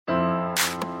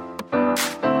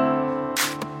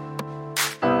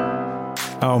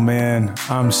Oh man,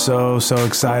 I'm so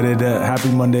excited. Happy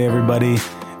Monday, everybody.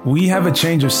 We have a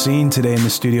change of scene today in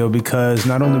the studio because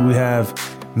not only do we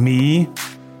have me,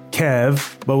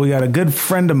 Kev, but we got a good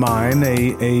friend of mine,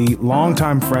 a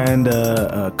longtime friend,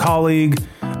 a colleague,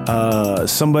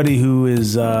 somebody who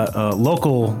is a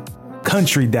local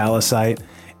country Dallasite.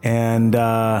 And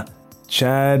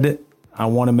Chad, I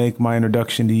want to make my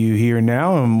introduction to you here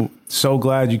now. I'm so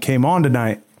glad you came on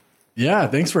tonight. Yeah,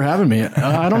 thanks for having me.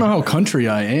 I don't know how country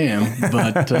I am,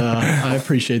 but I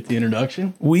appreciate the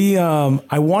introduction.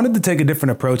 I wanted to take a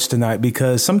different approach tonight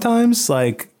because sometimes,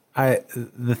 the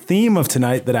theme of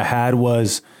tonight that I had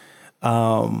was,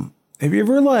 have you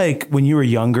ever, when you were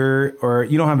younger, or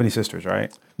you don't have any sisters,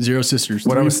 right? 0 sisters.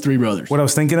 Three brothers. What I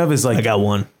was thinking of is I got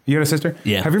one. You got a sister?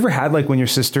 Yeah. Have you ever had when your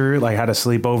sister had a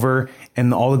sleepover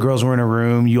and all the girls were in a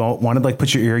room, you all wanted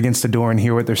put your ear against the door and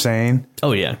hear what they're saying?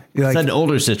 Oh yeah. I had an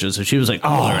older sister, so she was older,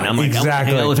 and I'm exactly. I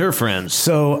hang out with her friends.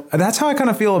 So that's how I kind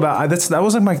of feel about that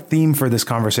was my theme for this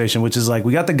conversation, which is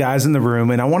we got the guys in the room,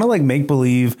 and I want to make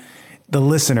believe the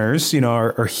listeners,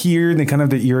 are here and they kind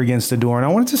of have their ear against the door, and I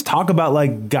want to just talk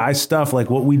about guy stuff,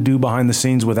 what we do behind the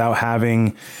scenes without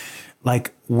having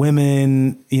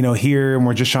women, here, and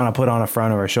we're just trying to put on a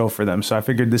front of our show for them. So I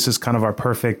figured this is kind of our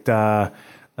perfect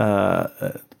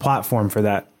platform for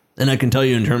that. And I can tell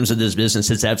you, in terms of this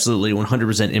business, it's absolutely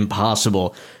 100%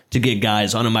 impossible to get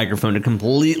guys on a microphone to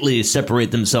completely separate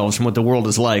themselves from what the world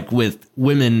is like with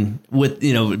women,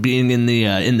 being in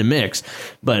the mix.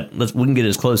 But we can get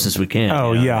as close as we can.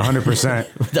 Oh yeah,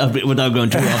 100% without going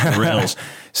too off the rails.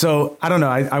 So I don't know.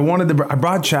 I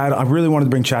brought Chad. I really wanted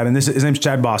to bring Chad, and his name's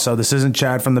Chad Bosso. This isn't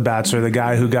Chad from The Bachelor, the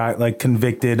guy who got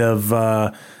convicted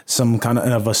of some kind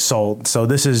of assault. So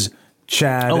this is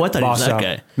Chad. Oh, I thought Bosso. He was that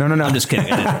guy. No. I'm just kidding.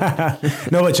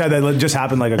 No, but Chad, that just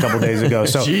happened a couple days ago.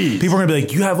 So people are gonna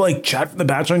be you have Chad from The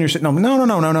Bachelor on your shit. No.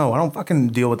 I don't fucking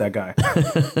deal with that guy.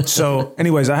 So,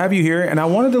 anyways, I have you here, and I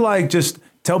wanted to just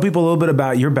tell people a little bit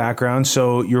about your background.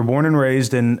 So you were born and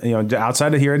raised in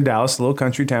outside of here in Dallas, a little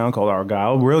country town called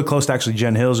Argyle, really close to actually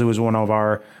Jen Hills, who was one of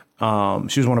our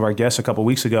she was one of our guests a couple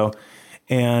weeks ago,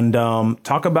 and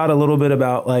talk about a little bit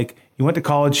about you went to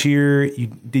college here.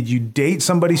 Did you date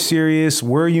somebody serious?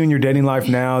 Where are you in your dating life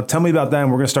now? Tell me about that, and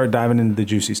we're going to start diving into the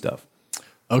juicy stuff.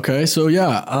 Okay, so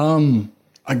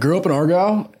I grew up in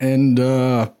Argyle and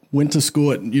went to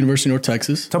school at University of North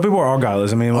Texas. Tell people where Argyle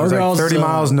is. I mean, it's 30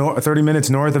 miles north, 30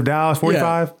 minutes north of Dallas,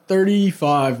 45? Yeah,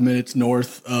 35 minutes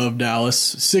north of Dallas,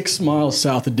 6 miles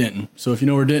south of Denton. So if you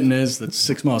know where Denton is, that's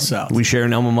 6 miles south. We share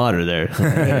an alma mater there.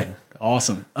 Hey,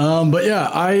 awesome. But yeah,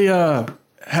 I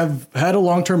have had a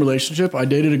long-term relationship. I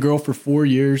dated a girl for 4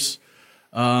 years,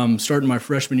 starting my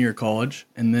freshman year of college,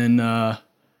 and then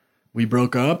we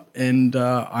broke up, and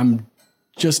I'm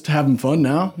just having fun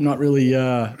now. I'm not really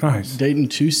dating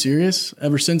too serious.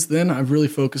 Ever since then, I've really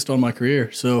focused on my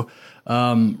career. So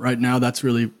right now, that's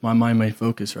really my main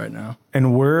focus right now.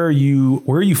 And where are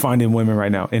you finding women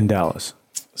right now in Dallas?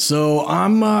 So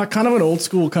I'm kind of an old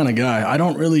school kind of guy. I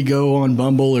don't really go on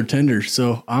Bumble or Tinder.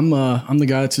 So I'm the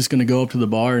guy that's just going to go up to the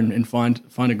bar and find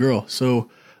a girl.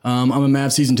 So I'm a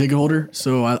Mavs season ticket holder.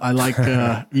 So I like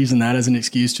using that as an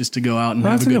excuse just to go out and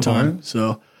have a good time. Point.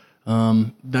 So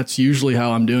that's usually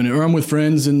how I'm doing it. Or I'm with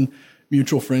friends and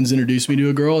mutual friends introduce me to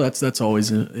a girl. That's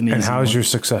always an easy And how's one. your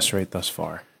success rate thus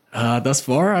far? Thus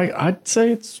far, I'd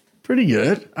say it's pretty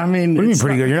good. I mean, what do you mean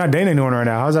pretty good? You're not dating anyone right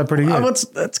now. How's that pretty good?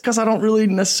 That's because I don't really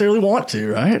necessarily want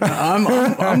to, right?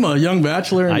 I'm a young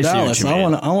bachelor in Dallas. I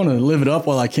want to live it up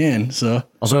while I can. So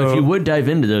although if you would dive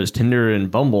into those Tinder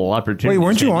and Bumble opportunities, wait,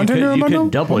 weren't you on Tinder? You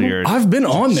could double your. I've been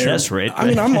on there. Success rate. I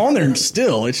mean, I'm on there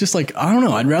still. It's just I don't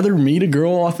know. I'd rather meet a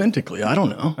girl authentically. I don't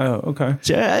know. Oh, okay.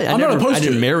 See, I'm not opposed to it. I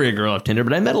didn't marry a girl off Tinder,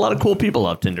 but I met a lot of cool people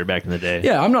off Tinder back in the day.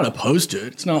 Yeah, I'm not opposed to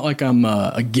it. It's not like I'm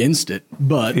against it,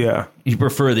 but yeah, you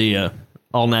prefer the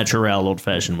all natural, old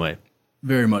fashioned way.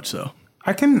 Very much so.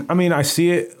 I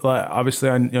see it. Obviously,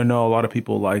 I know a lot of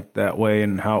people like that way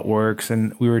and how it works.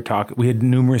 And we had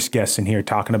numerous guests in here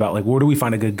talking about where do we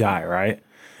find a good guy, right?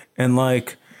 And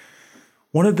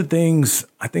one of the things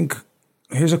I think,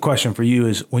 here's a question for you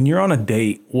is when you're on a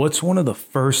date, what's one of the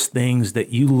first things that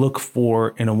you look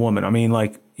for in a woman? I mean,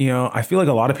 I feel like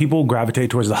a lot of people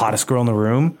gravitate towards the hottest girl in the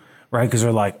room, right? Because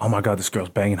they're like, oh my God, this girl's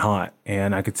banging hot.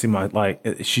 And I could see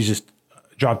she's just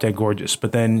drop dead gorgeous,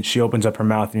 but then she opens up her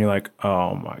mouth and you're like,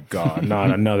 oh my God,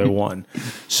 not another one.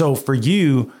 So for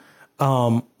you,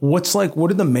 what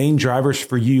are the main drivers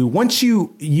for you? Once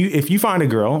if you find a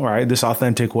girl, right, this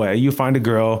authentic way, you find a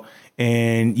girl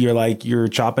and you're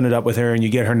chopping it up with her and you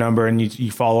get her number and you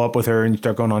follow up with her and you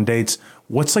start going on dates.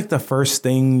 What's the first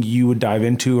thing you would dive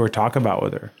into or talk about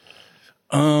with her?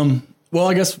 Well,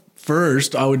 I guess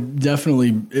first I would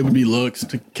definitely, it would be looks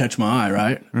to catch my eye,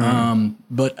 right?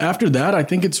 But after that, I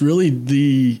think it's really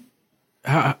the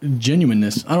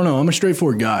genuineness. I don't know. I'm a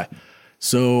straightforward guy.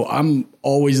 So I'm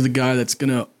always the guy that's going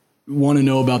to want to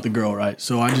know about the girl, right?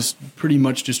 So I just pretty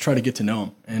much just try to get to know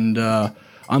him. And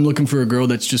I'm looking for a girl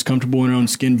that's just comfortable in her own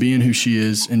skin, being who she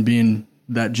is and being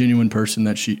that genuine person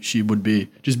that she would be.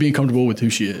 Just being comfortable with who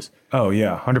she is. Oh,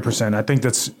 yeah, 100%. I think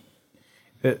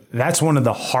that's one of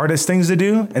the hardest things to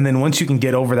do. And then once you can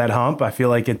get over that hump, I feel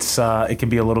like it can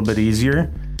be a little bit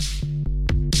easier.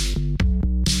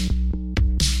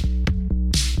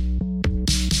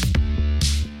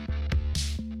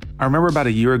 I remember about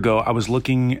a year ago, I was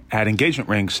looking at engagement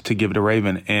rings to give to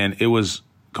Raven, and it was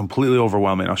completely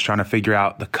overwhelming. I was trying to figure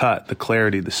out the cut, the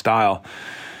clarity, the style.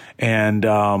 And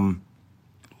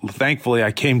thankfully,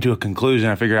 I came to a conclusion.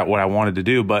 I figured out what I wanted to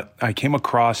do, but I came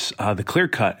across the Clear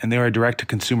Cut, and they're a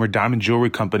direct-to-consumer diamond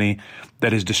jewelry company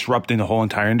that is disrupting the whole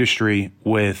entire industry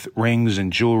with rings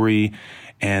and jewelry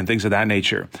and things of that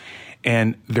nature.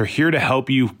 And they're here to help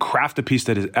you craft a piece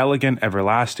that is elegant,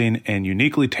 everlasting, and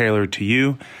uniquely tailored to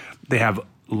you. They have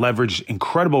leveraged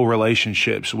incredible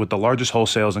relationships with the largest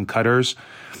wholesalers and cutters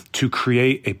to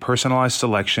create a personalized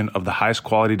selection of the highest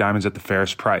quality diamonds at the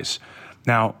fairest price.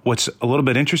 Now, what's a little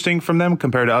bit interesting from them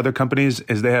compared to other companies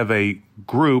is they have a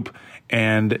group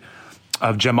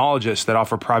of gemologists that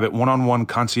offer private one-on-one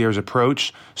concierge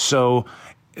approach. So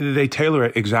they tailor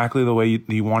it exactly the way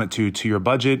you want it to your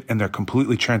budget, and they're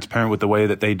completely transparent with the way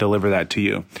that they deliver that to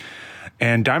you.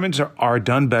 And diamonds are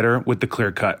done better with the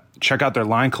Clear Cut. Check out their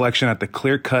line collection at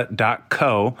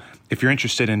theclearcut.co. If you're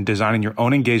interested in designing your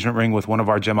own engagement ring with one of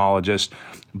our gemologists,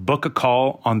 book a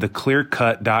call on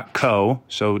theclearcut.co,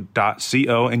 so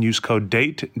 .co, and use code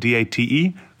DATE,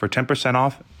 D-A-T-E, for 10%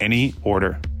 off any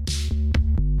order.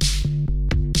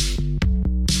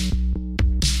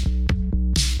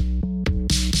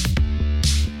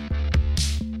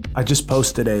 I just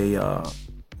posted a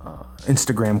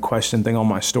Instagram question thing on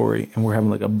my story, and we're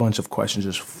having like a bunch of questions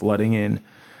just flooding in.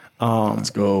 Let's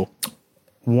go.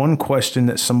 One question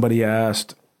that somebody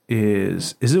asked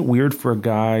is it weird for a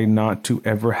guy not to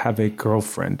ever have a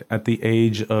girlfriend at the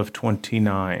age of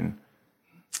 29?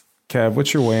 Kev,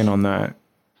 what's your weighing on that?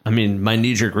 I mean, my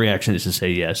knee-jerk reaction is to say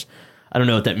yes. I don't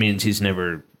know if that means he's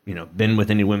never, been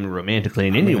with any women romantically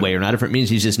in any way or not. If it means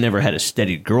he's just never had a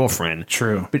steady girlfriend.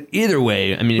 True. But either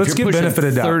way, I mean, Let's if you're pushing benefit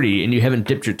of doubt. 30 and you haven't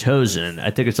dipped your toes in,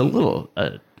 I think it's a little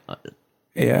out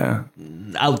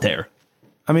there.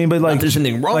 I mean, but like, there's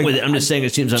anything wrong with it. I'm just saying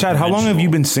it seems Chad, how long have you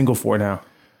been single for now?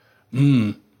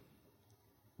 3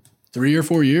 or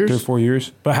 4 years. 3 or 4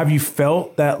 years. But have you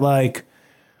felt that, like,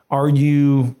 are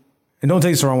you, and don't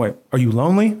take this the wrong way, are you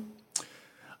lonely?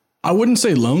 I wouldn't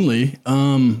say lonely.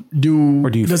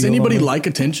 Does anybody lonely? like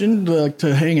attention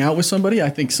to hang out with somebody?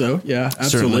 I think so. Yeah,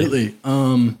 absolutely.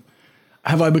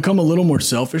 Have I become a little more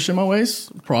selfish in my ways?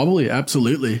 Probably,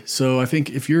 absolutely. So I think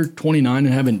if you're 29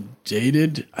 and haven't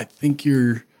dated, I think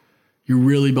you're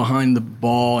really behind the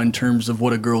ball in terms of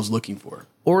what a girl's looking for.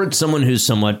 Or it's someone who's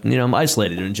somewhat,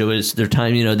 isolated and enjoys their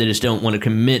time. They just don't want to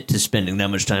commit to spending that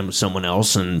much time with someone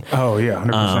else. And oh yeah,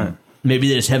 100%. Maybe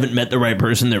they just haven't met the right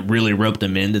person that really roped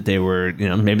them in. That they were,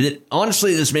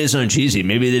 honestly, this may sound cheesy.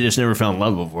 Maybe they just never found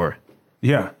love before.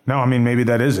 Yeah, no, I mean maybe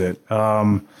that is it.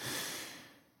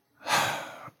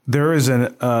 There is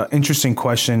an interesting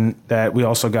question that we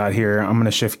also got here. I'm going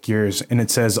to shift gears, and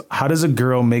it says, how does a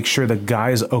girl make sure the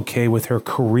guy is okay with her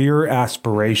career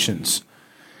aspirations?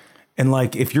 And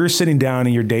like, if you're sitting down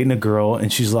and you're dating a girl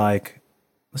and she's like,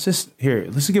 let's just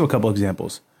give a couple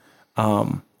examples.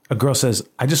 A girl says,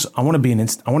 I want to be a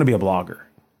blogger.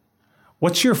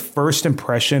 What's your first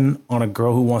impression on a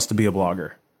girl who wants to be a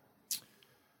blogger?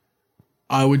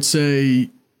 I would say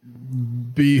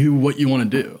be what you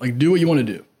want to do. Like, do what you want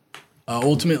to do.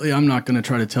 Ultimately, I'm not going to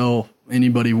try to tell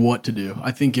anybody what to do.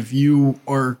 I think if you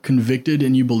are convicted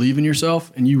and you believe in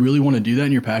yourself and you really want to do that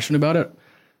and you're passionate about it,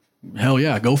 hell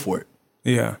yeah, go for it.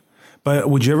 Yeah. But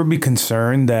would you ever be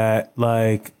concerned that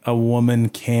like a woman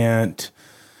can't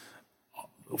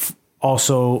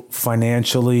also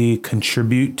financially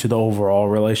contribute to the overall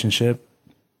relationship?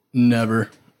 Never.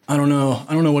 I don't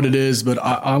know what it is, but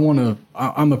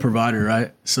I'm a provider,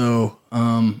 right? So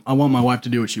I want my wife to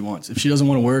do what she wants. If she doesn't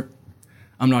want to work,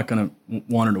 I'm not going to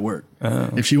want her to work.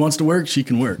 If she wants to work, she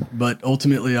can work. But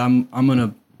ultimately, I'm going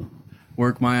to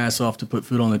work my ass off to put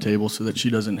food on the table so that she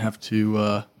doesn't have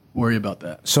to worry about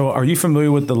that. So are you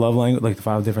familiar with the love language, like the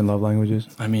 5 different love languages?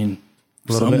 I mean,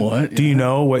 somewhat. Bit. Do you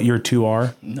know what your 2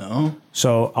 are? No.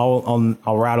 So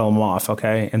I'll rattle them off,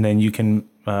 okay? And then you can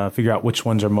figure out which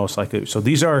ones are most likely. So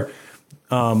these are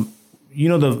you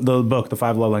know the book, The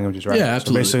Five Love Languages, right? Yeah,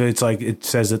 absolutely. So basically, it's like it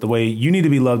says that the way you need to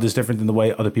be loved is different than the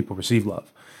way other people receive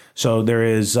love. So there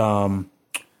is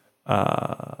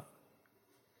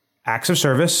acts of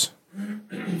service,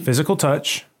 physical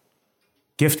touch,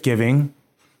 gift giving,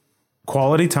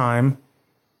 quality time,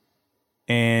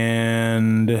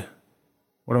 and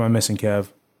what am I missing, Kev?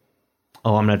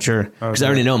 Oh, I'm not sure because I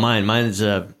already know mine. Mine is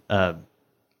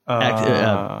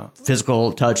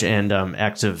physical touch and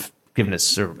acts of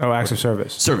forgiveness. Acts of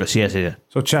service. Service, yes, yeah.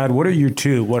 So, Chad, what are your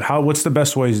two? What's the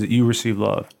best ways that you receive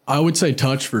love? I would say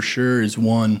touch for sure is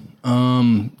one.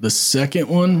 The second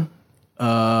one,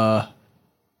 I'm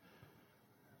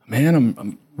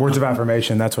Words of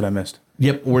affirmation. That's what I missed.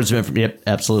 Yep, words of affirmation. Yep,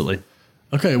 absolutely.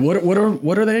 okay.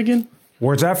 What are they again?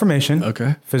 Words of affirmation.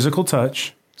 Okay. Physical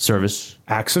touch. Service.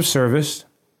 Acts of service.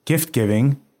 Gift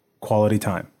giving. Quality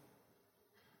time.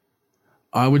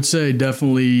 I would say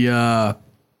definitely.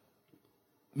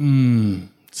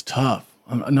 It's tough.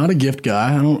 I'm not a gift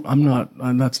guy.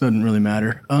 That doesn't really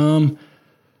matter.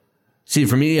 See,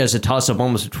 for me, as a toss up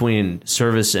almost between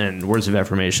service and words of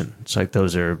affirmation. It's like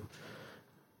those are.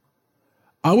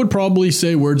 I would probably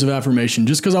say words of affirmation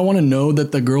just because I want to know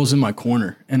that the girl's in my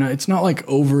corner. And it's not like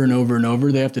over and over and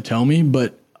over they have to tell me,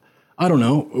 but I don't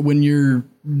know. When you're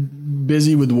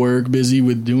busy with work, busy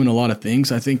with doing a lot of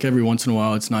things, I think every once in a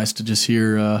while it's nice to just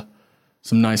hear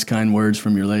some nice, kind words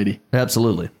from your lady.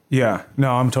 Absolutely. Yeah,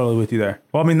 no, I'm totally with you there.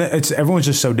 Well, I mean, everyone's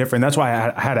just so different. That's why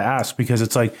I had to ask, because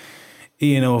it's like,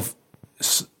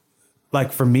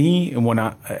 like for me,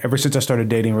 and ever since I started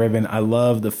dating Raven, I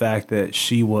love the fact that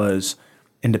she was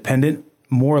independent,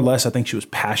 more or less. I think she was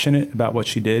passionate about what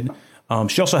she did.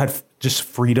 She also had just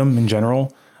freedom in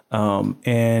general.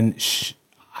 And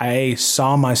I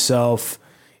saw myself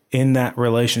in that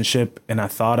relationship, and I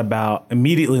thought about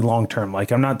immediately long-term.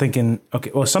 Like, I'm not thinking, okay,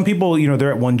 well, some people,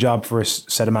 they're at one job for a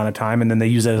set amount of time and then they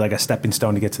use it as like a stepping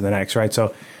stone to get to the next, right?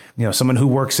 So, someone who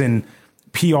works in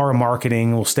PR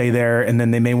marketing will stay there, and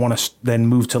then they may want to then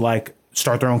move to like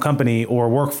start their own company or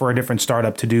work for a different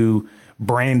startup to do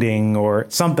branding or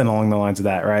something along the lines of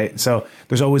that, right? So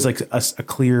there's always like a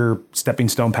clear stepping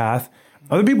stone path.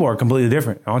 Other people are completely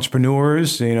different.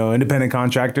 Entrepreneurs, independent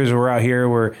contractors. We're out here.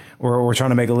 We're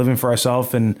trying to make a living for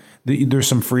ourselves, and there's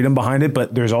some freedom behind it.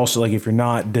 But there's also, like, if you're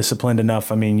not disciplined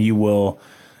enough, I mean, you'll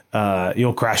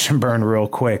crash and burn real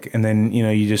quick, and then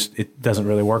it doesn't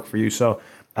really work for you. So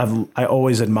I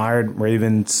always admired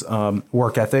Raven's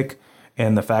work ethic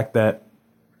and the fact that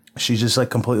she just like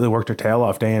completely worked her tail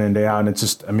off day in and day out. And it's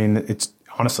just, I mean, it's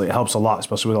honestly, it helps a lot,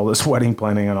 especially with all this wedding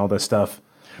planning and all this stuff.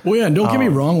 Well, yeah, don't get me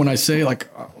wrong when I say, like,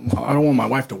 I don't want my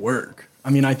wife to work. I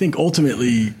mean, I think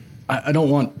ultimately I don't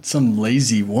want some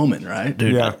lazy woman, right?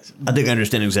 Dude, Yeah. I think I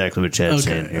understand exactly what Chad's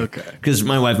saying here. Okay. Because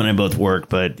my wife and I both work,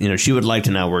 but she would like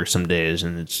to not work some days,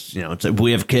 and it's it's like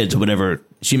we have kids or whatever.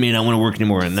 She may not want to work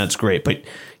anymore, and that's great. But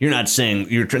you're not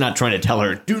not trying to tell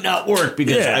her do not work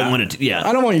because I wanted to. Yeah,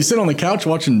 I don't want you to sit on the couch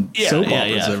watching soap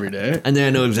operas every day. And then I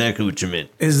know exactly what you meant.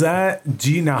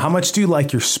 How much do you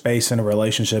like your space in a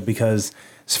relationship? Because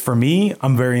for me,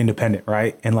 I'm very independent,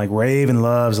 right? And like Raven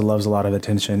loves a lot of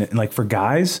attention, and like for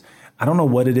guys, I don't know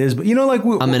what it is, but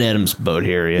I'm in Adam's boat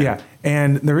here. Yeah.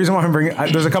 And the reason why I'm bringing,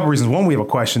 there's a couple reasons. One, we have a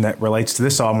question that relates to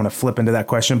this, so I'm going to flip into that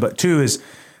question. But two is,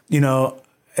 there's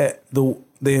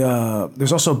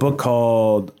also a book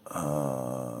called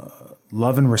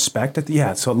Love and Respect.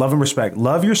 So Love and Respect.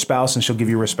 Love your spouse and she'll give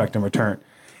you respect in return.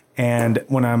 And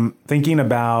when I'm thinking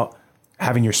about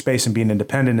having your space and being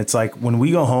independent, it's like when we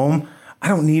go home, I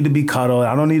don't need to be cuddled.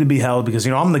 I don't need to be held because,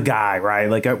 I'm the guy, right?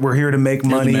 Like we're here to make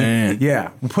money.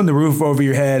 Yeah. We're putting the roof over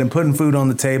your head and putting food on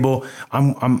the table.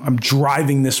 I'm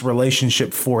driving this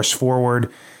relationship force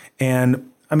forward.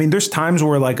 And I mean, there's times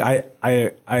where like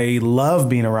I love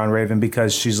being around Raven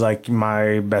because she's like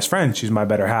my best friend. She's my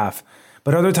better half.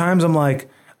 But other times I'm like,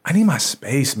 I need my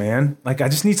space, man. Like I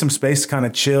just need some space to kind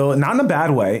of chill, not in a bad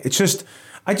way. It's just,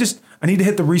 I need to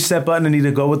hit the reset button. I need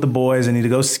to go with the boys. I need to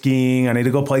go skiing. I need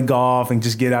to go play golf and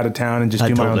just get out of town and just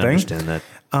do my own thing. I understand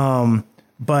that.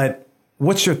 But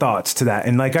what's your thoughts to that?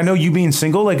 And like, I know you being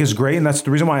single, like, is great. And that's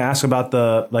the reason why I asked about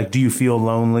do you feel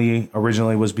lonely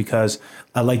originally was because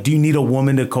do you need a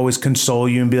woman to always console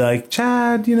you and be like,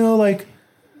 Chad, No,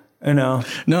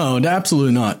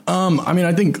 absolutely not. I mean,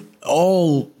 I think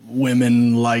all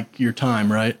women like your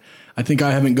time, right? I think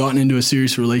I haven't gotten into a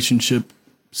serious relationship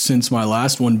since my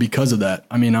last one because of that.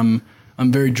 I mean, I'm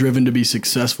very driven to be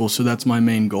successful, so that's my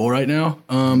main goal right now.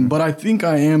 But I think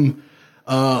I am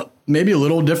maybe a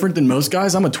little different than most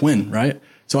guys. I'm a twin, right?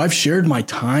 So I've shared my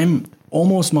time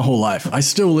almost my whole life. I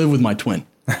still live with my twin.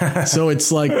 So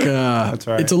it's like, That's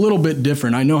right. it's a little bit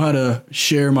different. I know how to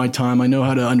share my time. I know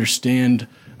how to understand,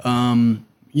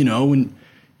 when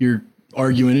you're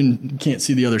arguing and you can't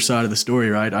see the other side of the story,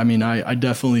 right? I mean, I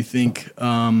definitely think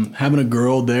having a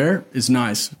girl there is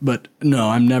nice, but no,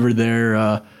 I'm never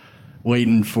there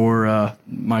waiting for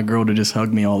my girl to just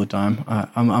hug me all the time.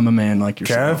 I'm a man like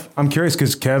yourself. Kev, I'm curious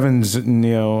because Kevin's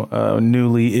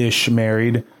newly-ish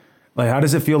married. Like, how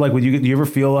does it feel like? Do you ever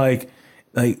feel like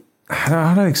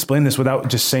how do I explain this without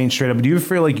just saying straight up? But do you ever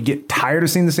feel like you get tired of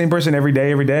seeing the same person every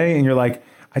day, and you're like,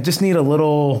 I just need a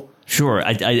little. Sure,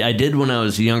 I did when I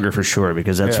was younger for sure,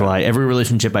 because that's why every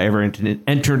relationship I ever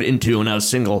entered into when I was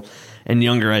single and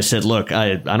younger, I said, look,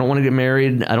 I don't want to get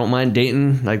married. I don't mind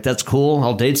dating. Like, that's cool.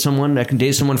 I'll date someone. I can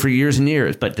date someone for years and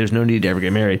years, but there's no need to ever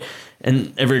get married.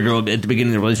 And every girl at the beginning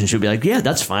of the relationship would be like, yeah,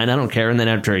 that's fine. I don't care. And then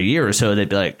after a year or so, they'd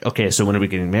be like, okay, so when are we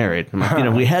getting married? I'm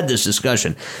like, we had this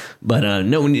discussion, but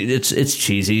no, it's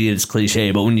cheesy, it's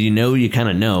cliche, but when you kind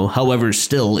of know. However,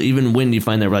 still, even when you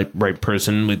find the right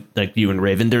person with like you and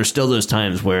Raven, there's still those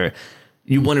times where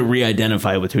you want to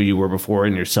re-identify with who you were before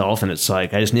and yourself, and it's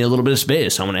like, I just need a little bit of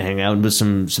space. I want to hang out with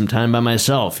some time by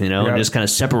myself, and just kind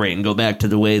of separate and go back to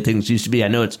the way things used to be. I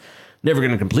know it's never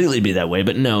going to completely be that way,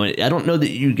 but no, I don't know that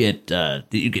you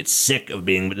get sick of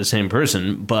being with the same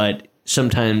person, but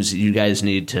sometimes you guys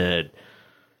need to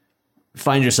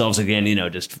find yourselves again,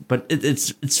 but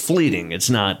it's fleeting. It's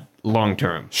not long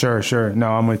term. Sure.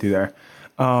 No, I'm with you there.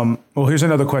 Well, here's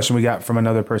another question we got from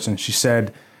another person. She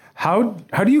said, how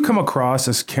do you come across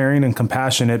as caring and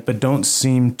compassionate, but don't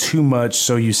seem too much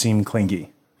so you seem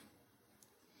clingy?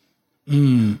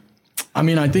 I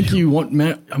mean, I think you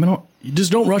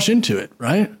just don't rush into it,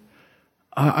 right?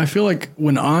 I feel like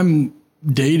when I'm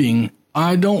dating,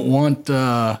 I don't want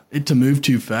it to move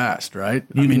too fast, right?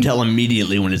 You can tell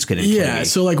immediately when it's getting clingy.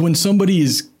 So like when somebody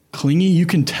is clingy, you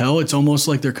can tell. It's almost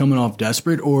like they're coming off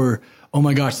desperate, or, oh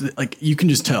my gosh, like you can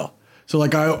just tell. So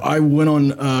like I went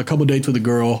on a couple dates with a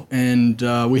girl, and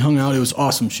we hung out. It was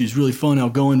awesome. She's really fun,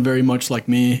 outgoing, very much like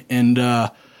me. And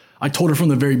I told her from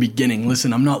the very beginning,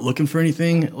 listen, I'm not looking for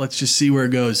anything. Let's just see where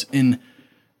it goes. And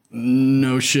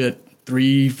no shit,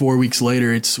 3-4 weeks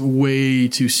later, it's way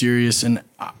too serious, and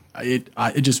it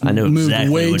just moved exactly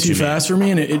way too fast for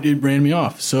me, and it ran me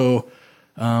off. So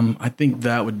I think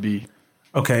that would be.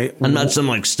 Okay. I'm not some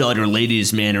like stud or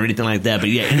ladies man or anything like that, but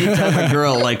yeah, anytime a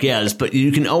girl but you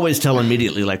can always tell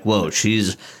immediately, like, whoa,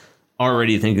 she's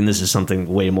already thinking this is something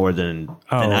way more than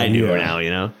I do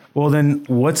now, Well, then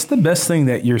what's the best thing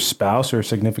that your spouse or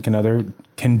significant other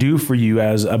can do for you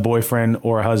as a boyfriend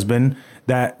or a husband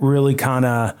that really kind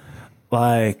of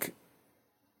like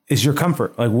is your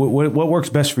comfort? Like what works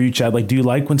best for you, Chad? Like, do you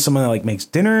like when someone like makes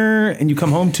dinner and you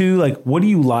come home to? Like, what do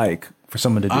you like for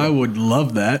someone to do? I would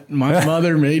love that. My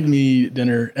mother made me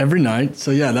dinner every night.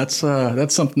 So yeah, that's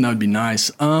something that would be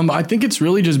nice. I think it's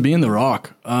really just being the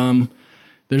rock.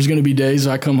 There's going to be days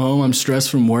I come home, I'm stressed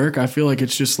from work. I feel like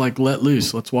it's just like let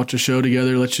loose. Let's watch a show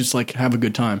together. Let's just like have a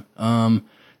good time.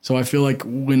 So I feel like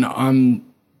when I'm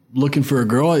looking for a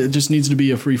girl, it just needs to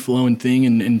be a free flowing thing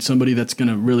and somebody that's going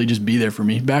to really just be there for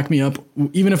me. Back me up.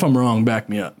 Even if I'm wrong, back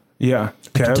me up. Yeah.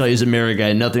 I can tell you as a married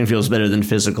guy, nothing feels better than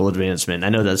physical advancement. I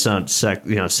know that sounds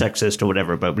sexist or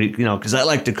whatever, but because I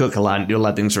like to cook a lot and do a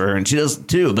lot of things for her, and she does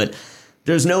too, but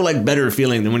there's no like better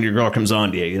feeling than when your girl comes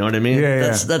on to you. You know what I mean? Yeah.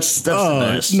 That's the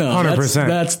best. No, 100%.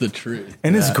 That's the truth.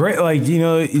 And it's great. Like,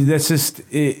 that's just,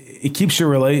 it keeps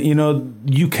you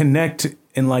you connect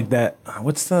in like that.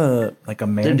 What's the, like a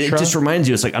mantra? It just reminds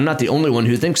you, it's like, I'm not the only one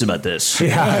who thinks about this.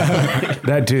 Yeah.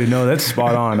 That dude. No, that's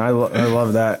spot on. I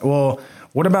love that. Well,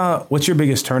 what's your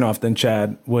biggest turnoff then,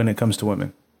 Chad, when it comes to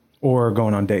women or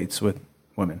going on dates with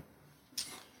women?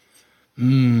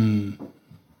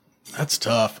 That's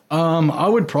tough. I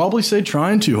would probably say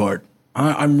trying too hard.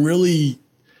 I'm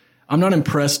not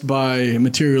impressed by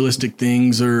materialistic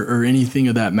things or anything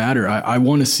of that matter. I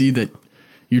want to see that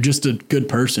you're just a good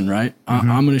person, right? Mm-hmm.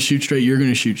 I'm going to shoot straight. You're going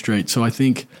to shoot straight. So I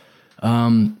think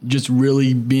just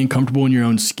really being comfortable in your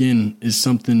own skin is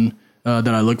something that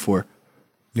I look for.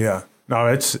 Yeah. No,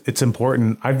 it's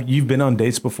important. You've been on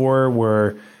dates before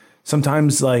where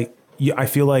sometimes like I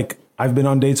feel like I've been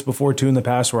on dates before too in the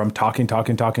past where I'm talking,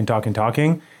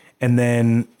 and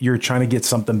then you're trying to get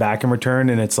something back in return,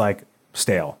 and it's like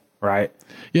stale, right?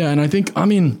 Yeah, and I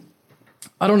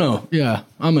don't know. Yeah,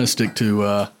 I'm gonna stick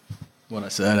to what I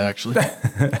said actually.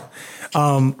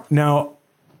 Now,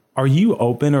 are you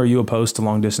open or are you opposed to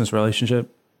long distance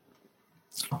relationship?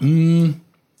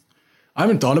 I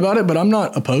haven't thought about it, but I'm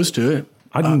not opposed to it.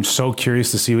 I'm so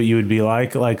curious to see what you would be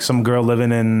like some girl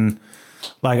living in,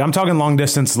 like, I'm talking long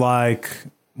distance, like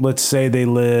let's say they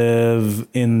live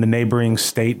in the neighboring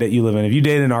state that you live in. If you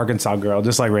date an Arkansas girl,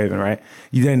 just like Raven, right?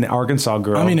 You date an Arkansas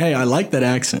girl. I mean, hey, I like that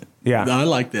accent. Yeah. I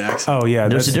like the accent. Oh yeah,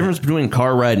 There's a difference between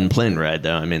car ride and plane ride,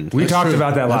 though. I mean, we talked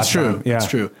about that last That's true. time. Yeah, That's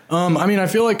true. I mean, I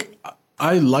feel like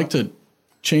I like to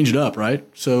change it up, right?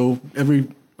 So every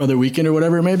other weekend or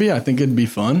whatever it may be, I think it'd be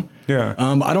fun. Yeah.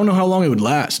 I don't know how long it would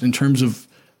last in terms of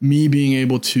me being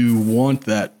able to want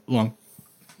that long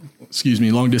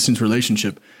distance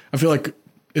relationship. I feel like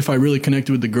if I really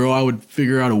connected with the girl, I would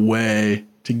figure out a way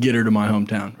to get her to my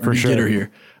hometown or to get her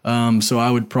here. So I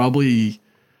would probably,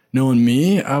 knowing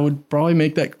me, I would probably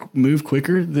make that move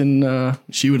quicker than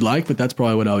she would like, but that's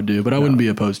probably what I would do. But I wouldn't be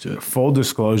opposed to it. Full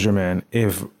disclosure, man.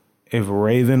 If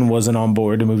Raven wasn't on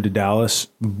board to move to Dallas,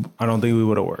 I don't think we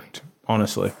would have worked,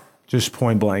 honestly. Just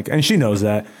point blank. And she knows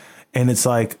that. And it's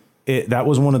like, that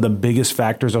was one of the biggest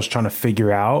factors I was trying to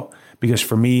figure out, because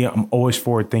for me, I'm always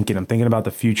forward thinking. I'm thinking about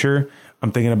the future.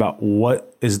 I'm thinking about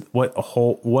what does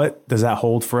that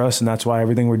hold for us? And that's why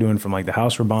everything we're doing, from like the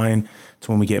house we're buying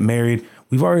to when we get married,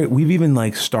 we've even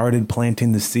like started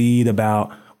planting the seed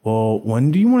about, well,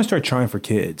 when do you want to start trying for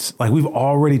kids? Like, we've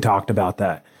already talked about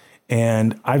that.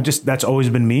 And that's always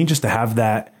been me, just to have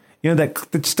that, that's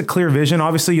just a clear vision.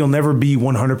 Obviously you'll never be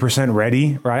 100%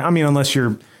 ready, right? I mean, unless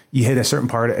you hit a certain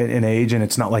part in age and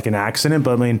it's not like an accident,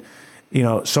 but I mean,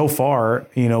 so far,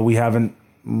 we haven't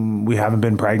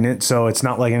been pregnant, so it's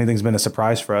not like anything's been a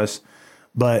surprise for us.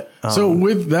 But so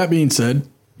with that being said,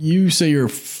 you say you're a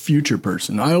future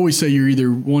person. I always say you're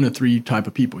either one of three type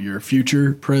of people. You're a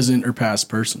future, present, or past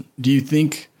person. Do you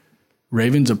think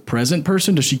Raven's a present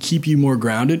person? Does she keep you more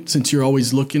grounded since you're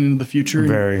always looking into the future?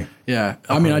 Very. Yeah.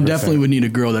 I mean, 100%. I definitely would need a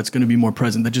girl that's going to be more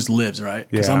present, that just lives, right?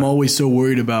 Because I'm always so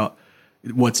worried about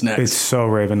what's next. It's so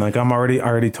Raven. Like, I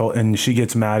already told, and she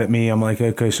gets mad at me. I'm like,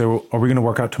 okay, so are we going to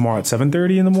work out tomorrow at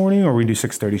 7:30 in the morning, or we do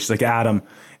 6:30? She's like, Adam.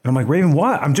 And I'm like, Raven,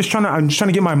 what? I'm just trying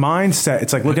to get my mind set.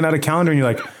 It's like looking at a calendar and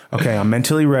you're like, okay, I'm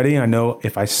mentally ready. I know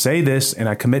if I say this and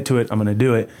I commit to it, I'm going to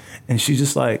do it. And she's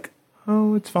just like,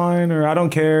 oh, it's fine, or I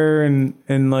don't care. And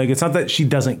like, it's not that she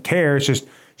doesn't care. It's just,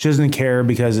 she doesn't care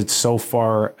because it's so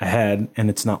far ahead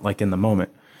and it's not like in the moment.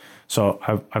 So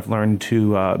I've learned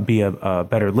to be a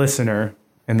better listener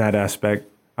in that aspect.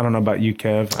 I don't know about you,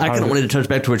 Kev. I kind of wanted to touch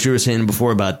back to what you were saying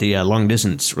before about the long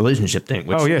distance relationship thing.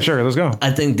 Which, oh yeah, sure, let's go. I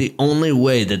think the only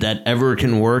way that ever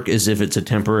can work is if it's a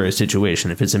temporary situation,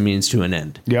 if it's a means to an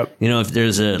end. Yep. If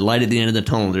there's a light at the end of the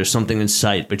tunnel, there's something in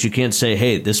sight, but you can't say,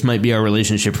 hey, this might be our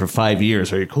relationship for 5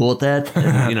 years. Are you cool with that?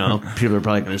 And, people are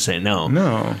probably going to say no.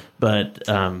 No. But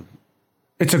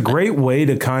it's a great way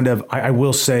to kind of, I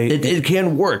will say. It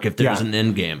can work if there's an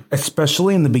end game.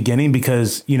 Especially in the beginning,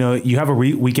 because, you have a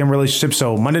weekend relationship.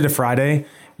 So Monday to Friday,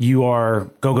 you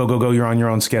are go. You're on your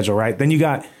own schedule, right? Then you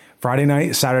got Friday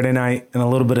night, Saturday night, and a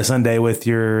little bit of Sunday with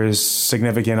your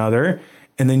significant other.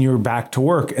 And then you're back to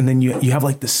work. And then you have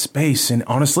like the space. And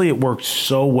honestly, it worked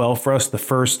so well for us the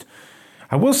first.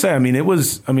 I will say, it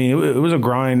was a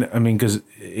grind. Because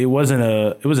it was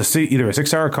either a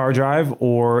 6 hour car drive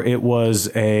or it was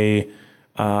a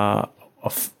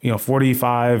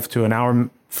 45 to an hour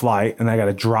flight, and I got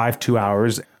to drive 2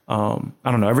 hours. I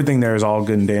don't know. Everything there is all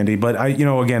good and dandy, but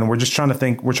again, we're just trying to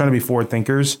think. We're trying to be forward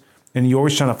thinkers, and you're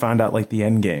always trying to find out like the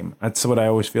end game. That's what I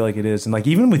always feel like it is. And like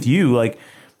even with you, like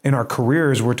in our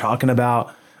careers, we're talking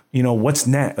about. What's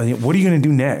next? What are you going to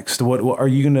do next? What are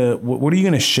you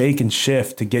going to shake and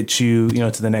shift to get you,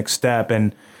 to the next step?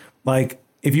 And like,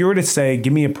 if you were to say,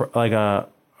 give me a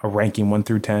ranking 1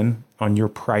 through 10 on your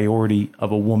priority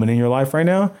of a woman in your life right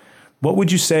now, what would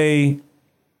you say?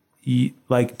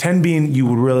 Like 10 being you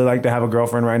would really like to have a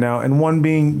girlfriend right now, and 1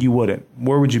 being you wouldn't.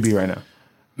 Where would you be right now?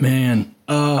 Man,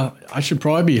 I should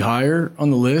probably be higher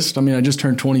on the list. I just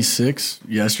turned 26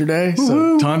 yesterday,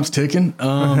 so time's ticking.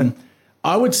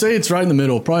 I would say it's right in the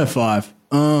middle, probably a 5.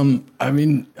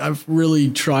 I've really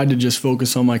tried to just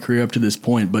focus on my career up to this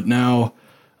point, but now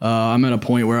I'm at a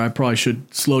point where I probably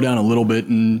should slow down a little bit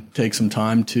and take some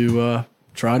time to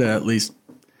try to at least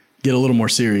get a little more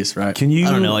serious, right? I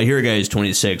don't know. I hear a guy who's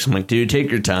 26. I'm like, dude,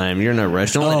 take your time. You're in a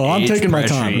rush. I'm taking my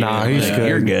time. Nah, he's good.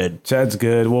 You're good. Chad's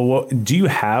good. Well, do you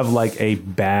have like a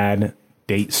bad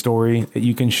date story that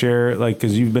you can share? Like,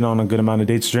 because you've been on a good amount of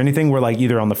dates. Is there anything where like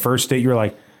either on the first date you're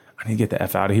like, I need to get the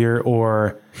F out of here,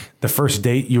 or the first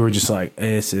date you were just like,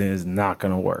 this is not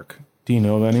going to work? Do you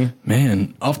know of any?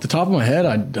 Man, off the top of my head,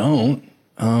 I don't.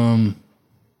 I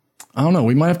don't know.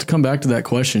 We might have to come back to that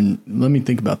question. Let me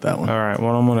think about that one. All right.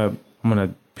 Well, I'm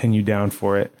gonna pin you down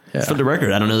for it. Yeah. For the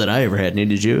record, I don't know that I ever had any.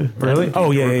 Did you? Really? Oh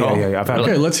yeah. I've had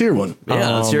okay, let's hear one.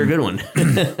 Yeah, let's hear a good one.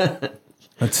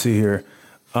 Let's see here.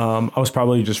 I was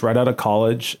probably just right out of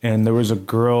college, and there was a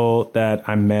girl that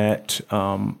I met,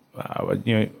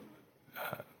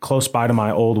 close by to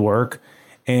my old work.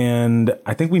 And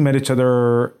I think we met each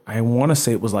other, I want to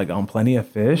say it was like on Plenty of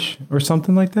Fish or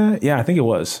something like that. Yeah, I think it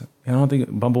was. I don't think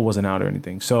Bumble wasn't out or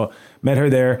anything. So met her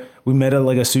there. We met at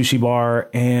like a sushi bar,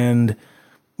 and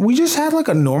we just had like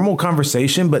a normal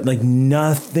conversation, but like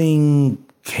nothing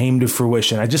came to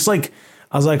fruition. I was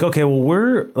like, okay,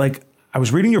 well, I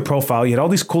was reading your profile. You had all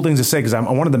these cool things to say because I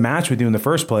wanted to match with you in the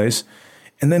first place.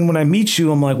 And then when I meet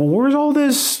you, I'm like, well, where's all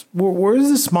this? Where's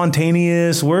the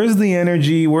spontaneous? Where's the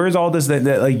energy? Where's all this that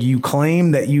like you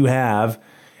claim that you have?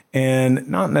 And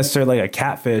not necessarily like a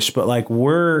catfish, but like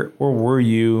where were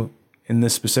you in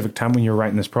this specific time when you're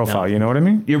writing this profile? You know what I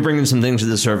mean? You're bringing some things to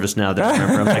the surface now that I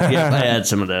remember. I'm like, yeah, I had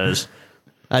some of those.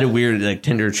 I had a weird like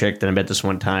Tinder chick that I met this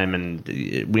one time, and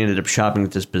we ended up shopping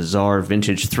at this bizarre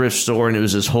vintage thrift store, and it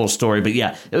was this whole story. But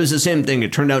yeah, it was the same thing.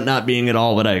 It turned out not being at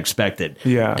all what I expected.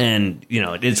 Yeah. And,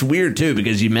 it's weird too,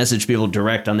 because you message people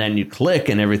direct on that and you click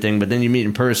and everything, but then you meet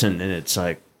in person and it's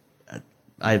like,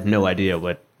 I have no idea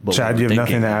what Chad, you have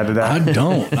nothing to add to that?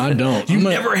 I don't. You've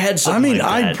never had something like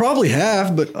that. I probably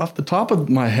have, but off the top of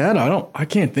my head, I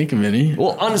can't think of any.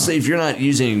 Well, honestly, if you're not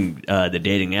using the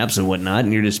dating apps and whatnot,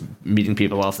 and you're just meeting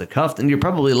people off the cuff, then you're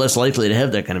probably less likely to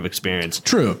have that kind of experience.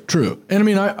 True. And I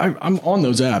mean, I'm on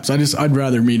those apps. I'd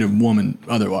rather meet a woman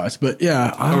otherwise. But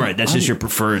yeah. All right, that's just your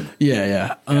preferred.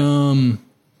 Yeah. Have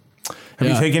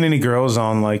you taken any girls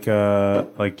on to a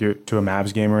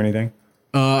Mavs game or anything?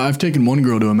 I've taken one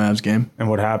girl to a Mavs game. And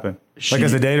what happened? Like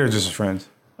as a date or just as friends?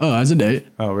 Oh, as a date.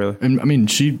 Oh, really? And I mean,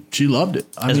 she loved it.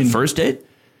 As a first date?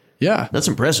 Yeah. That's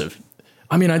impressive.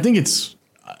 I mean, I'd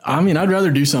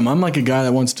rather do something. I'm like a guy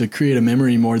that wants to create a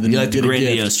memory more than like the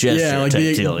grandiose gesture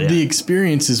type deal. The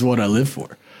experience is what I live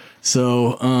for.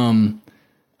 So, I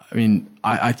mean,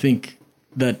 I think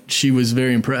that she was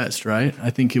very impressed, right? I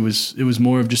think it was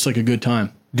more of just like a good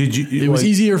time. It was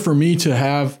easier for me to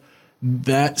have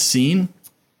that scene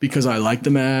because I like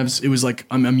the Mavs. It was like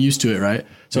I'm used to it, right?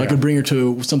 So I could bring her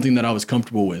to something that I was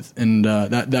comfortable with, and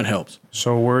that helps.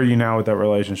 So where are you now with that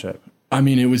relationship? I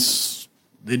mean, it's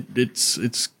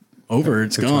over.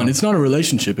 It's gone. It's not a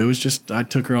relationship. It was just I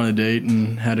took her on a date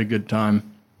and had a good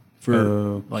time.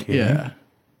 Supposed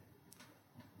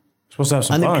to have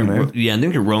some fun, man. Yeah, I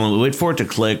think you're rolling. Wait for it to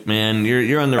click, man.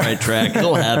 You're on the right track.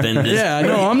 It'll happen.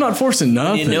 I'm not forcing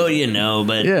nothing. You know,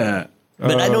 but yeah.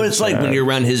 But I know it's like when you're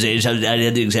around his age, I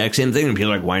had the exact same thing. And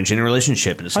people are like, why aren't you in a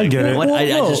relationship? And it's like, I get it. What?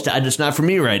 I just not for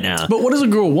me right now. But what does a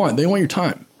girl want? They want your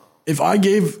time. If I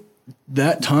gave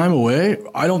that time away,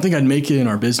 I don't think I'd make it in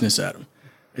our business, Adam.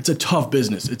 It's a tough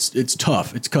business. It's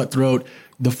tough. It's cutthroat.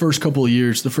 The first couple of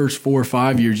years, the first 4 or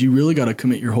 5 years, you really got to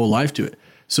commit your whole life to it.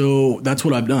 So that's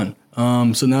what I've done.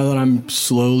 So now that I'm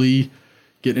slowly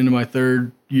getting into my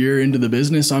third year into the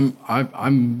business,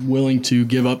 I'm willing to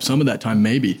give up some of that time,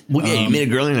 maybe. Well, yeah, you meet a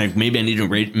girl and like, maybe I need to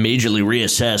majorly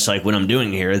reassess like what I'm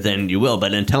doing here, then you will.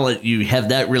 But until you have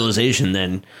that realization,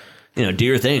 then, do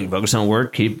your thing. Focus on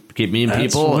work, keep meeting people.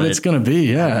 That's what it's going to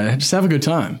be, yeah. Just have a good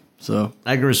time. So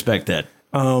I can respect that.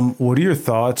 What are your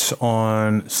thoughts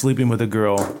on sleeping with a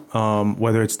girl?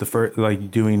 Whether it's the first,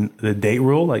 like doing the date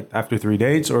rule, like after 3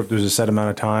 dates, or if there's a set amount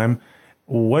of time.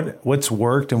 What's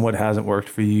worked and what hasn't worked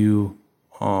for you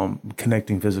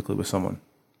connecting physically with someone?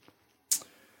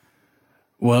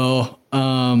 Well,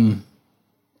 the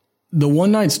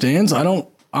one night stands,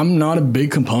 I'm not a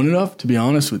big component of, to be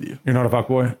honest with you. You're not a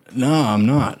fuckboy? No, I'm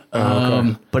not.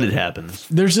 Okay. But it happens.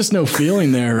 There's just no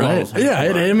feeling there, right?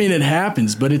 It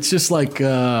happens, but it's just like,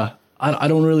 I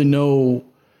don't really know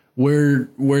where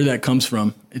that comes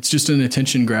from. It's just an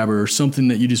attention grabber or something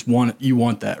that you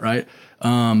want that, right?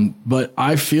 But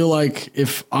I feel like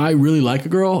if I really like a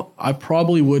girl, I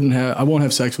won't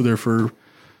have sex with her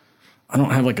I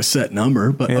don't have like a set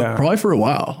number, but probably for a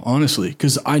while, honestly,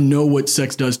 because I know what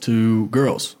sex does to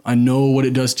girls. I know what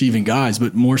it does to even guys,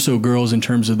 but more so girls in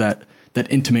terms of that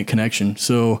intimate connection.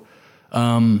 So,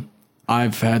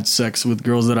 I've had sex with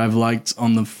girls that I've liked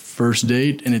on the first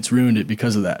date, and it's ruined it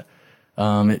because of that.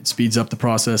 It speeds up the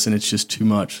process, and it's just too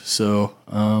much. So,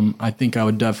 I think I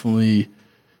would definitely.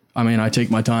 I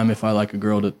take my time if I like a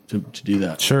girl to do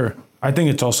that. Sure. I think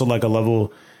it's also like a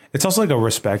level, it's also like a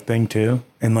respect thing too.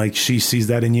 And like she sees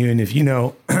that in you. And if you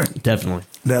know, definitely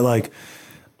that like,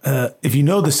 if you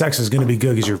know the sex is going to be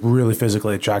good because you're really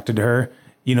physically attracted to her,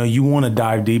 you want to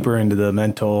dive deeper into the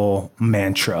mental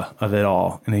mantra of it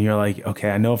all. And then you're like,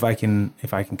 okay, I know if I can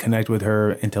connect with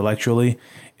her intellectually,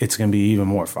 it's going to be even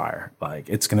more fire. Like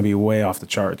it's going to be way off the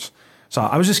charts. So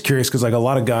I was just curious because like a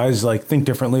lot of guys like think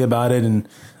differently about it, and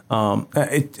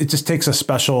it just takes a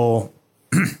special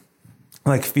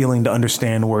like feeling to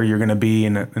understand where you're going to be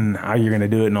and how you're going to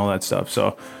do it and all that stuff.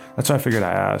 So that's why I figured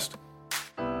I asked.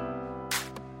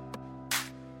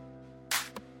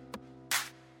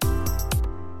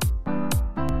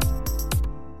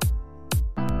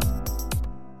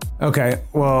 Okay,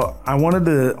 well, I wanted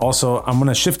to also, I'm going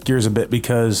to shift gears a bit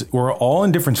because we're all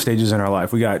in different stages in our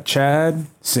life. We got Chad,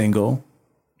 single.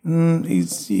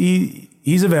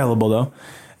 He's available though.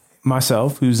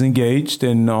 Myself, who's engaged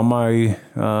and on my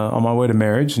way to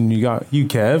marriage. And you got you,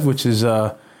 Kev, which is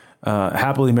a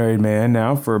happily married man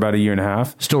now for about a year and a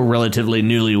half. Still relatively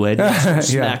newlywed.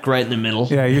 Smack right in the middle.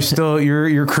 Yeah, you're still,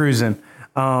 you're cruising.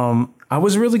 I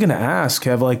was really going to ask,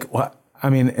 Kev, like what,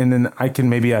 I mean, and then I can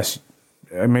maybe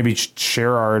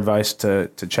share our advice to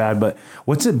Chad, but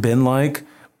what's it been like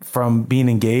from being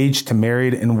engaged to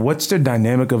married, and what's the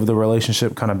dynamic of the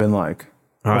relationship kind of been like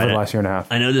over the last year and a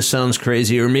half? I know this sounds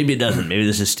crazy, or maybe it doesn't. Maybe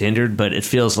this is standard, but it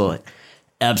feels like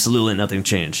absolutely nothing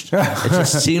changed. It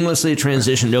just seamlessly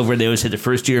transitioned over. They always say the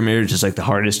first year of marriage is like the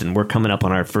hardest, and we're coming up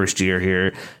on our first year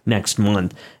here next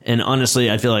month. And honestly,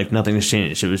 I feel like nothing has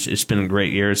changed. It's been a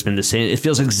great year. It's been the same. It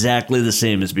feels exactly the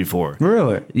same as before.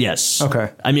 Really? Yes.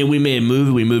 Okay. I mean, we may have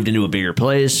moved. We moved into a bigger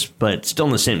place, but still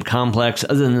in the same complex.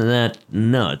 Other than that,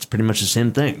 no, it's pretty much the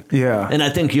same thing. Yeah. And I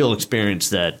think you'll experience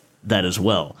that as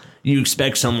well. You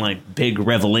expect some like big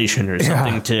revelation or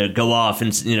something to go off,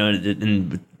 and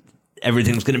and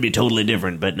everything's going to be totally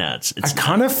different, but no, it's I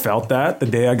kind of felt that the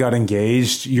day I got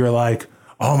engaged. You're like,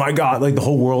 oh my God, like the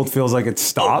whole world feels like it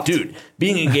stopped. Oh, dude,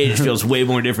 being engaged feels way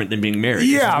more different than being married.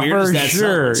 Yeah, for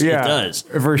sure. Yeah, it does.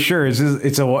 For sure.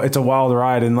 It's a wild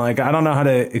ride. And like, I don't know how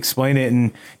to explain it.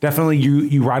 And definitely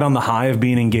you ride on the high of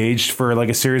being engaged for like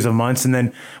a series of months. And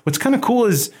then what's kind of cool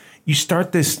is you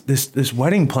start this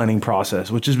wedding planning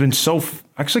process, which has been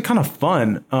actually kind of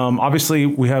fun.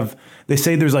 Obviously they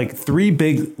say there's like 3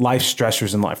 big life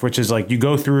stressors in life, which is like you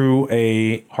go through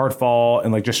a hard fall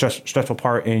and like just stressful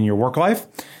part in your work life,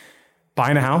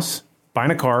 buying a house,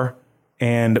 buying a car,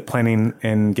 and planning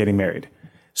and getting married.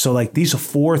 So like these are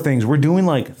 4 things we're doing.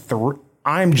 Like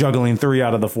I'm juggling 3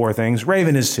 out of the 4 things.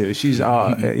 Raven is too. She's, in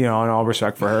all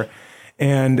respect for her.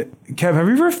 And Kev, have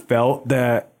you ever felt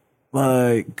that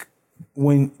like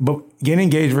but getting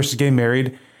engaged versus getting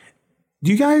married,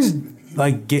 do you guys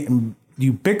like do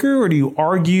you bicker or do you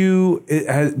argue?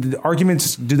 The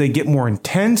arguments, do they get more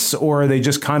intense, or are they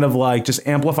just kind of like just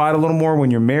amplified a little more when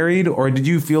you're married, or did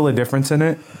you feel a difference in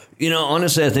it?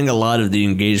 Honestly, I think a lot of the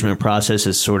engagement process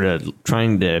is sort of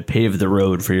trying to pave the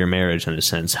road for your marriage in a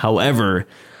sense. However,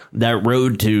 that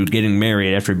road to getting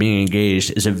married after being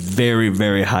engaged is a very,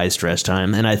 very high stress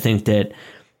time. And I think that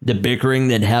the bickering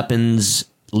that happens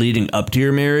leading up to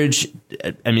your marriage,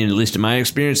 I mean, at least in my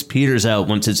experience, peters out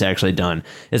once it's actually done.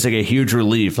 It's like a huge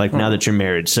relief, like now that you're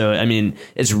married. So, I mean,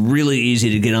 it's really easy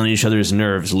to get on each other's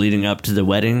nerves leading up to the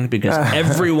wedding because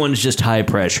everyone's just high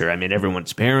pressure. I mean,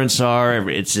 everyone's parents are.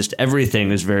 It's just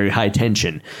everything is very high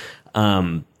tension.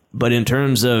 But in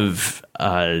terms of,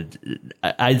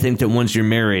 I think that once you're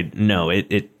married, no,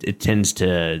 it tends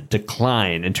to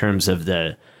decline in terms of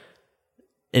the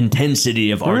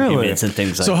intensity of arguments and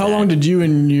things like that. So how long did you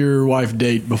and your wife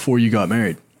date before you got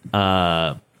married?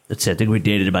 Let's see, I think we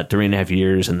dated about 3.5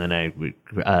 years, and then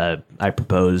I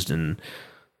proposed, and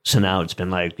so now it's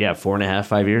been like 4.5,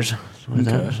 5 years.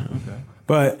 Okay.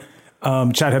 But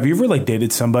Chad, have you ever like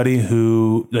dated somebody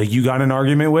who like you got in an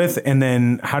argument with, and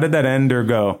then how did that end or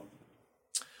go?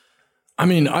 I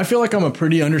mean, I feel like I'm a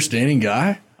pretty understanding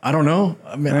guy. I don't know.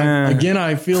 I mean,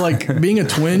 I feel like being a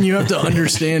twin, you have to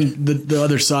understand the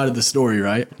other side of the story,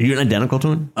 right? Are you an identical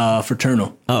twin?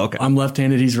 Fraternal. Oh, okay. I'm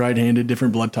left-handed. He's right-handed.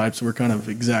 Different blood types. We're kind of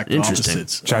exact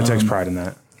opposites. Chad takes pride in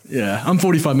that. Yeah, I'm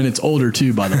 45 minutes older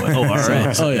too, by the way. Oh, all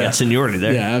right. Oh, yeah. Got seniority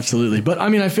there. Yeah, absolutely. But I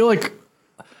mean, I feel like,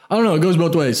 I don't know, it goes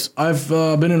both ways. I've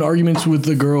been in arguments with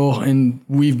the girl, and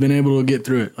we've been able to get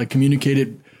through it, like communicate it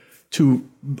to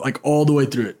like all the way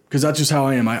through it, because that's just how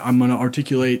I am. I'm going to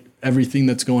articulate everything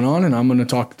that's going on, and I'm going to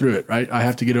talk through it, right? I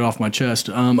have to get it off my chest.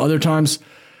 Other times,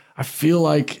 I feel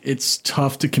like it's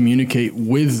tough to communicate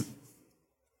with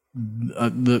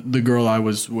the girl I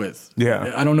was with.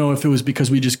 Yeah. I don't know if it was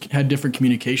because we just had different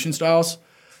communication styles,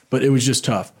 but it was just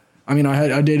tough. I mean,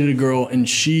 I dated a girl, and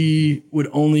she would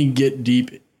only get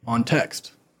deep on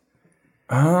text.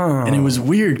 Oh. And it was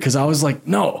weird because I was like,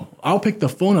 no, I'll pick the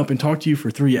phone up and talk to you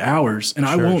for 3 hours, and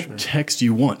I won't text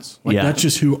you once. Like that's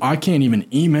just who I can't even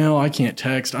email. I can't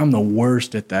text. I'm the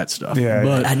worst at that stuff. Yeah.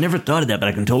 But I never thought of that, but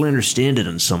I can totally understand it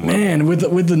on some level. man,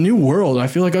 with the new world, I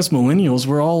feel like us millennials,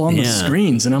 we're all on the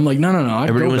screens, and I'm like, no.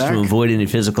 Everybody wants to avoid any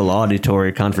physical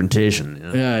auditory confrontation.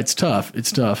 Yeah, it's tough.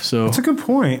 It's tough. So that's a good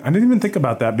point. I didn't even think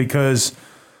about that because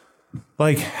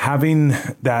like having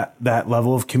that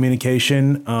level of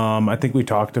communication. I think we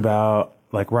talked about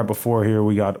like right before here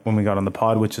when we got on the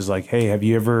pod, which is like, hey, have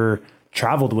you ever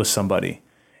traveled with somebody?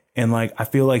 And like, I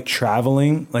feel like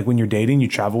traveling, like when you're dating, you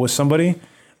travel with somebody,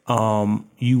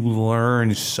 you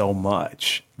learn so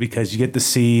much because you get to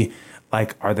see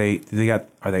like, are they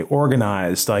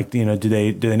organized? Like, you know, do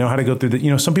they know how to go through the, you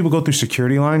know, some people go through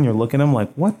security line. You're looking at them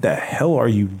like, what the hell are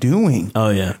you doing? Oh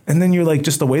yeah. And then you're like,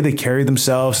 just the way they carry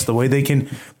themselves, the way they can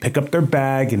pick up their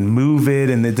bag and move it.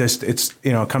 And it's,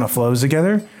 you know, it kind of flows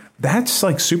together. That's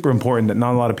like super important that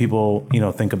not a lot of people, you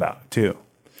know, think about too.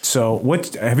 So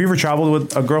have you ever traveled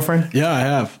with a girlfriend? Yeah, I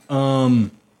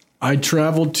have. I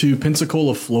traveled to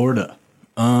Pensacola, Florida,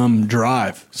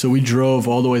 drive. So we drove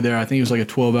all the way there. I think it was like a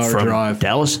 12-hour drive.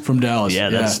 Dallas? From Dallas. Yeah,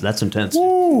 that's intense.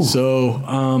 Ooh.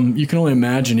 So you can only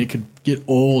imagine it could get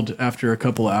old after a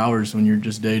couple of hours when you're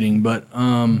just dating. But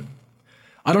I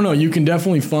don't know. You can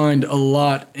definitely find a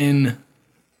lot in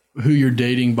who you're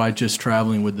dating by just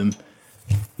traveling with them.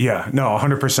 Yeah, no,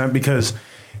 100%. Because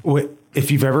if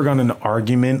you've ever gotten in an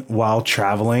argument while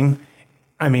traveling,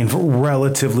 I mean,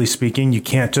 relatively speaking, you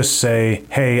can't just say,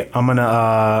 "Hey, I'm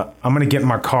gonna get in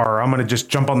my car. Or I'm gonna just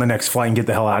jump on the next flight and get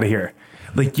the hell out of here."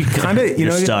 Like you kind of, you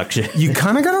know, stuck. You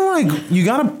kind of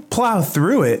gotta plow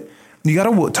through it. You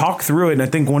gotta talk through it. And I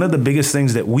think one of the biggest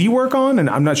things that we work on, and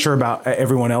I'm not sure about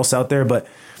everyone else out there, but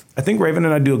I think Raven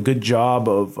and I do a good job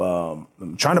of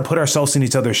trying to put ourselves in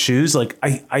each other's shoes. Like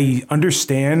I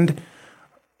understand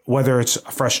whether it's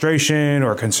frustration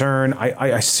or concern.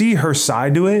 I see her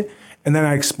side to it. And then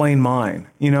I explain mine,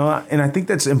 you know, and I think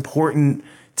that's important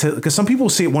because some people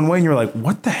see it one way and you're like,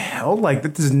 what the hell? Like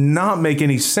that does not make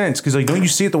any sense. Cause like, don't you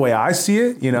see it the way I see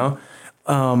it? You know?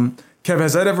 Kev,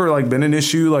 has that ever like been an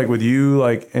issue like with you?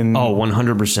 Like, and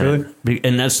 100%. Really?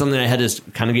 And that's something I had to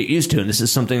kind of get used to. And this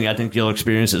is something I think you'll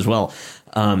experience as well.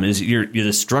 Is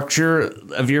the structure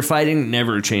of your fighting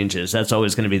never changes. That's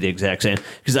always going to be the exact same.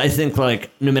 Cause I think like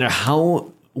no matter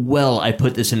how well I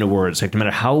put this into words, like no matter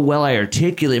how well I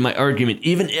articulate my argument,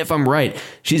 even if I'm right,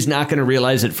 she's not going to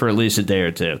realize it for at least a day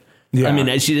or two. Yeah. I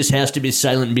mean, she just has to be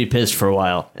silent and be pissed for a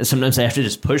while. And sometimes I have to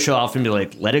just push off and be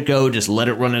like, let it go, just let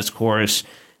it run its course.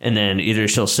 And then either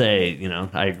she'll say, you know,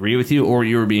 I agree with you, or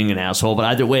you were being an asshole. But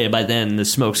either way, by then the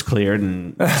smoke's cleared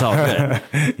and it's all good.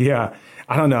 Yeah.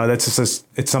 I don't know. That's just,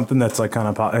 it's something that's like kind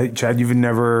of, hey, Chad, you've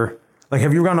never... Like,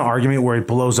 have you ever gotten an argument where it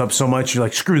blows up so much, you're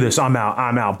like, screw this, I'm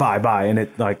out, bye, and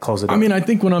it, like, closes it up? I mean, I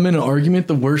think when I'm in an argument,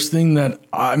 the worst thing that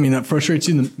frustrates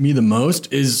me the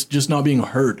most is just not being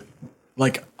heard.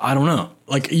 Like, I don't know.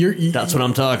 Like, that's what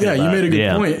I'm talking about. Yeah, you made a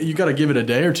good point. You got to give it a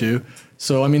day or two.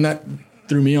 So, I mean, that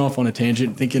threw me off on a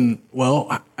tangent thinking,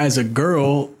 well, as a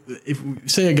girl, if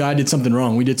say a guy did something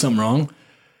wrong, we did something wrong,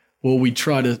 well, we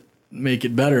try to make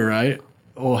it better, right?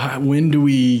 Well, when do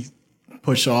we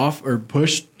push off or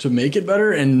push to make it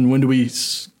better, and when do we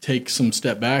take some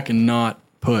step back and not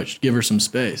push, give her some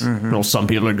space? Mm-hmm. Well, some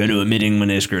people are good at admitting when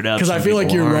they screwed up, because I feel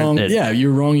like you're wrong.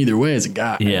 You're wrong either way as a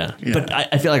guy. Yeah. But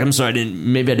I feel like, I'm sorry, I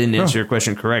didn't answer your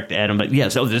question correct, Adam, but yeah,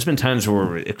 so there's been times where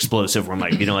we're explosive, where I'm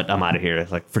like, you know what, I'm out of here,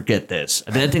 like, forget this.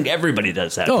 I mean, I think everybody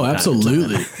does that. Oh,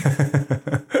 absolutely.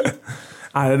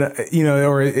 I don't know, you know,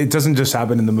 or it doesn't just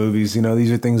happen in the movies. You know, these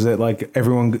are things that like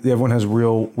everyone has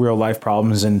real life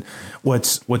problems. And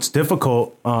what's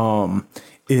difficult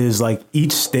is like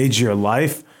each stage of your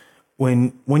life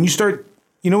when you start,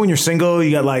 you know, when you're single,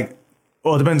 you got like,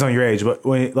 well, it depends on your age, but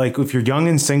when, like if you're young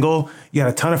and single, you got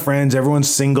a ton of friends, everyone's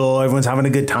single, everyone's having a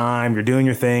good time, you're doing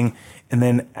your thing. And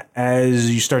then as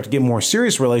you start to get more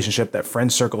serious relationship, that friend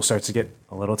circle starts to get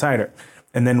a little tighter.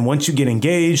 And then once you get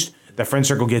engaged, that friend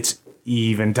circle gets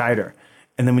even tighter.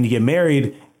 And then when you get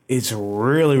married, it's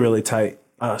really, really tight.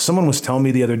 Someone was telling me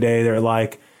the other day, they're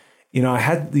like, you know, I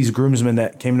had these groomsmen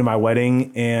that came to my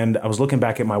wedding, and I was looking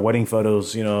back at my wedding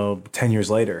photos, you know, 10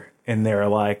 years later, and they're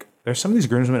like, there's some of these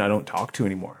groomsmen I don't talk to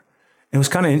anymore. And it was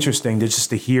kind of interesting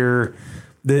to hear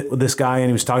this guy, and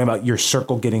he was talking about your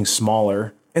circle getting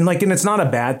smaller. And like, and it's not a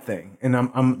bad thing. And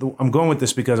I'm going with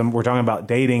this because we're talking about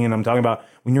dating, and I'm talking about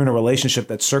when you're in a relationship,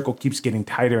 that circle keeps getting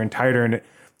tighter and tighter, and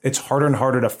it's harder and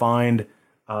harder to find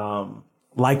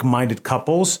like-minded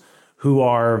couples who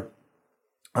are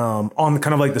on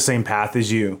kind of like the same path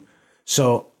as you.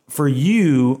 So for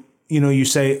you, you know, you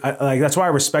say like that's why I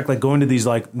respect like going to these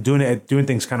like doing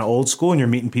things kind of old school, and you're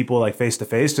meeting people like face to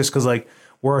face, just because like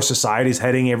where our society's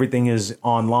heading, everything is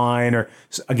online. Or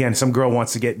again, some girl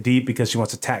wants to get deep because she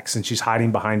wants to text and she's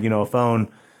hiding behind, you know, a phone.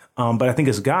 But I think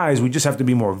as guys, we just have to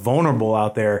be more vulnerable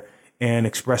out there and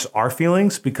express our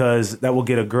feelings, because that will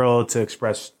get a girl to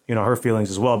express, you know, her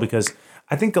feelings as well. Because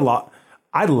I think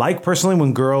I like personally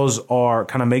when girls are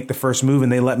kind of make the first move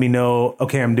and they let me know,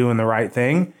 okay, I'm doing the right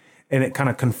thing. And it kind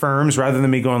of confirms rather than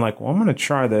me going like, well, I'm going to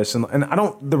try this. And I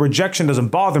don't, the rejection doesn't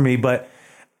bother me, but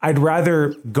I'd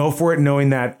rather go for it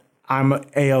knowing that I'm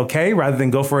A-okay rather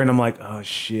than go for it and I'm like, oh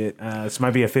shit, this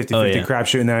might be a 50-50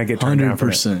 crapshoot and then I get turned down for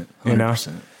it. 100%. You know?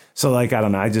 So like, I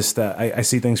don't know. I just, I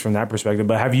see things from that perspective.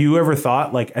 But have you ever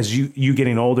thought, like, as you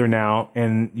getting older now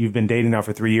and you've been dating now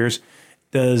for 3 years,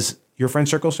 does your friend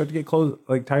circle start to get close,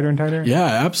 like tighter and tighter? Yeah,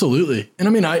 absolutely. And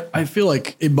I mean, I feel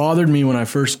like it bothered me when I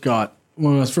was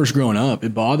first growing up,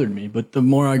 it bothered me. But the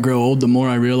more I grow old, the more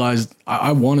I realized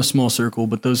I want a small circle,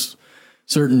 but those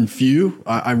certain few,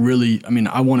 I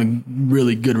want a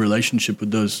really good relationship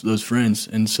with those friends.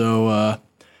 And so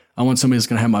I want somebody that's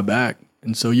going to have my back.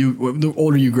 And so the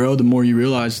older you grow, the more you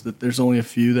realize that there's only a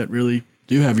few that really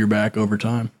do have your back over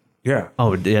time. Yeah.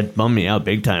 Oh, it bummed me out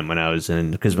big time when I was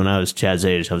because when I was Chad's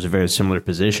age, I was a very similar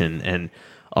position. And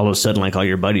all of a sudden, like all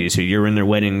your buddies who you're in their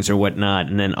weddings or whatnot,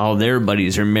 and then all their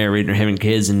buddies are married or having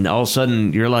kids, and all of a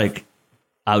sudden you're like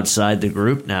outside the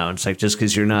group now. It's like just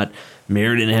because you're not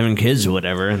married and having kids or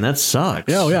whatever, and that sucks.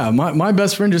 Yeah. My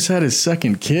best friend just had his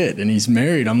second kid, and he's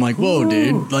married. I'm like, whoa,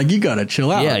 dude, like you gotta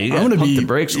chill out. Yeah, you gotta pump the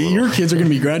brakes a little. Your kids are gonna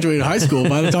be graduating high school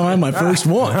by the time I have my first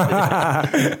one.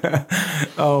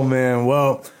 Oh man,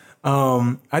 well.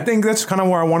 I think that's kind of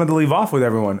where I wanted to leave off with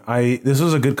everyone. This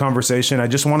was a good conversation. I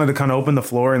just wanted to kind of open the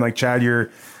floor and like Chad, you're a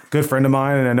good friend of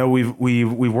mine. And I know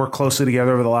we've worked closely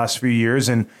together over the last few years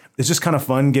and it's just kind of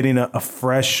fun getting a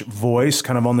fresh voice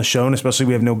kind of on the show. And especially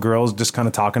we have no girls just kind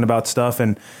of talking about stuff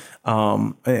and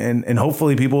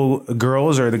hopefully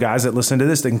girls or the guys that listen to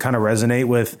this, they can kind of resonate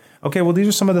with, okay, well, these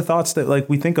are some of the thoughts that like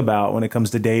we think about when it comes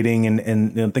to dating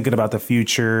and you know, thinking about the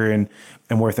future and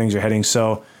where things are heading.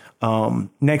 So,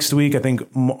 next week, I think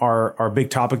our big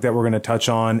topic that we're going to touch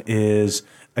on is,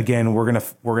 again, we're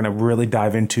going to really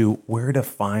dive into where to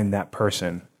find that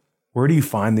person. Where do you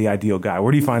find the ideal guy?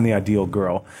 Where do you find the ideal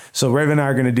girl? So Raven and I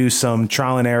are going to do some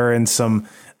trial and error and some,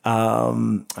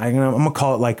 I'm going to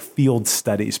call it like field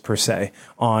studies per se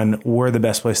on where the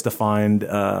best place to find,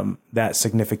 that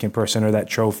significant person or that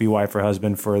trophy wife or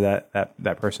husband for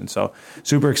that person. So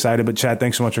super excited, but Chad,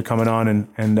 thanks so much for coming on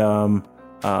and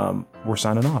we're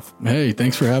signing off. Hey,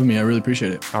 thanks for having me. I really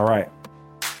appreciate it. All right.